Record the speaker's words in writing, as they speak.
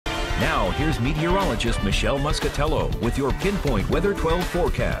Now, here's meteorologist Michelle Muscatello with your Pinpoint Weather 12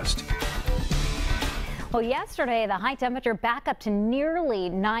 forecast. Well, yesterday, the high temperature back up to nearly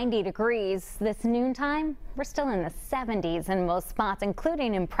 90 degrees. This noontime, we're still in the 70s in most spots,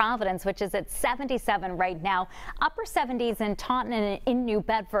 including in Providence, which is at 77 right now. Upper 70s in Taunton and in New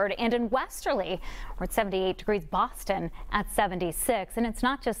Bedford, and in Westerly, we're at 78 degrees. Boston at 76. And it's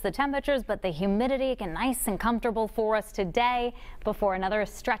not just the temperatures, but the humidity again, nice and comfortable for us today before another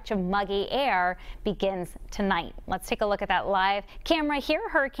stretch of muggy air begins tonight. Let's take a look at that live camera here.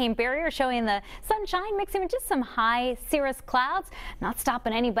 Hurricane barrier showing the sunshine mixing with just some high cirrus clouds, not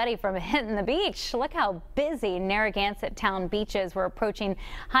stopping anybody from hitting the beach. Look how busy Narragansett Town beach is. We're approaching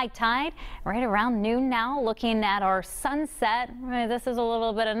high tide right around noon now. Looking at our sunset, this is a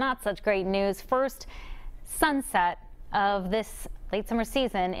little bit of not such great news. First sunset of this late summer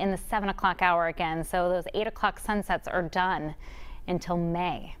season in the 7 o'clock hour again. So those 8 o'clock sunsets are done until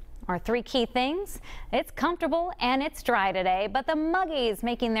May. Our three key things: it's comfortable and it's dry today, but the muggies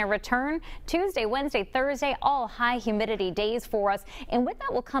making their return Tuesday, Wednesday, Thursday, all high humidity days for us. And with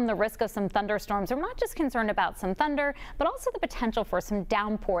that will come the risk of some thunderstorms. We're not just concerned about some thunder, but also the potential for some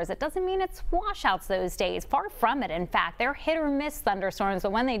downpours. It doesn't mean it's washouts those days. Far from it. In fact, they're hit or miss thunderstorms,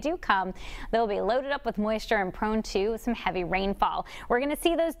 but when they do come, they'll be loaded up with moisture and prone to some heavy rainfall. We're going to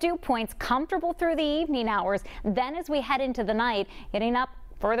see those dew points comfortable through the evening hours. Then as we head into the night, getting up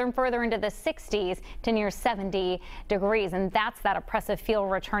further and further into the 60s to near 70 degrees, and that's that oppressive feel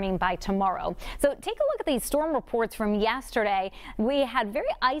returning by tomorrow. So take a look at these storm reports from yesterday. We had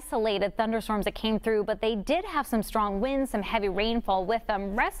very isolated thunderstorms that came through, but they did have some strong winds, some heavy rainfall with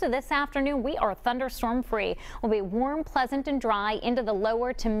them. Rest of this afternoon, we are thunderstorm free. We'll be warm, pleasant, and dry into the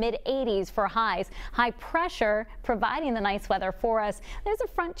lower to mid 80s for highs. High pressure providing the nice weather for us. There's a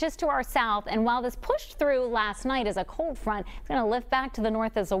front just to our south, and while this pushed through last night as a cold front, it's going to lift back to the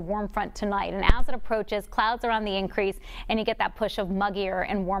north as a warm front tonight, and as it approaches, clouds are on the increase and you get that push of muggier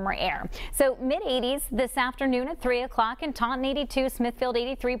and warmer air. So mid 80s this afternoon at 3 o'clock in Taunton 82, Smithfield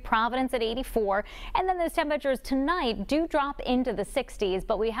 83, Providence at 84, and then those temperatures tonight do drop into the 60s,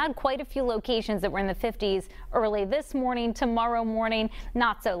 but we had quite a few locations that were in the 50s early this morning. Tomorrow morning,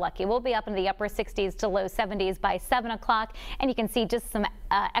 not so lucky. We'll be up in the upper 60s to low 70s by 7 o'clock, and you can see just some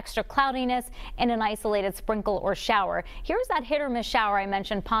extra cloudiness and an isolated sprinkle or shower. Here's that hit or miss shower I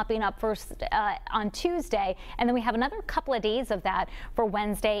mentioned popping up first on Tuesday, and then we have another couple of days of that for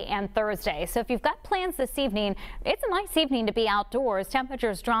Wednesday and Thursday. So if you've got plans this evening, it's a nice evening to be outdoors.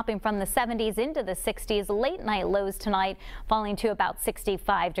 Temperatures dropping from the 70s into the 60s. Late night lows tonight falling to about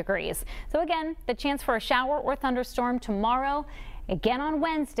 65 degrees. So again, the chance for a shower or thunderstorm tomorrow, again on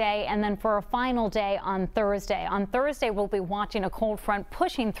Wednesday, and then for a final day on Thursday. On Thursday, we'll be watching a cold front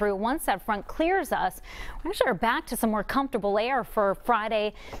pushing through. Once that front clears us, we actually are back to some more comfortable air for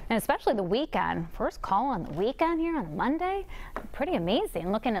Friday and especially the weekend. First call on the weekend here on Monday. Pretty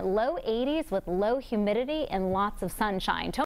amazing. Looking at low 80s with low humidity and lots of sunshine.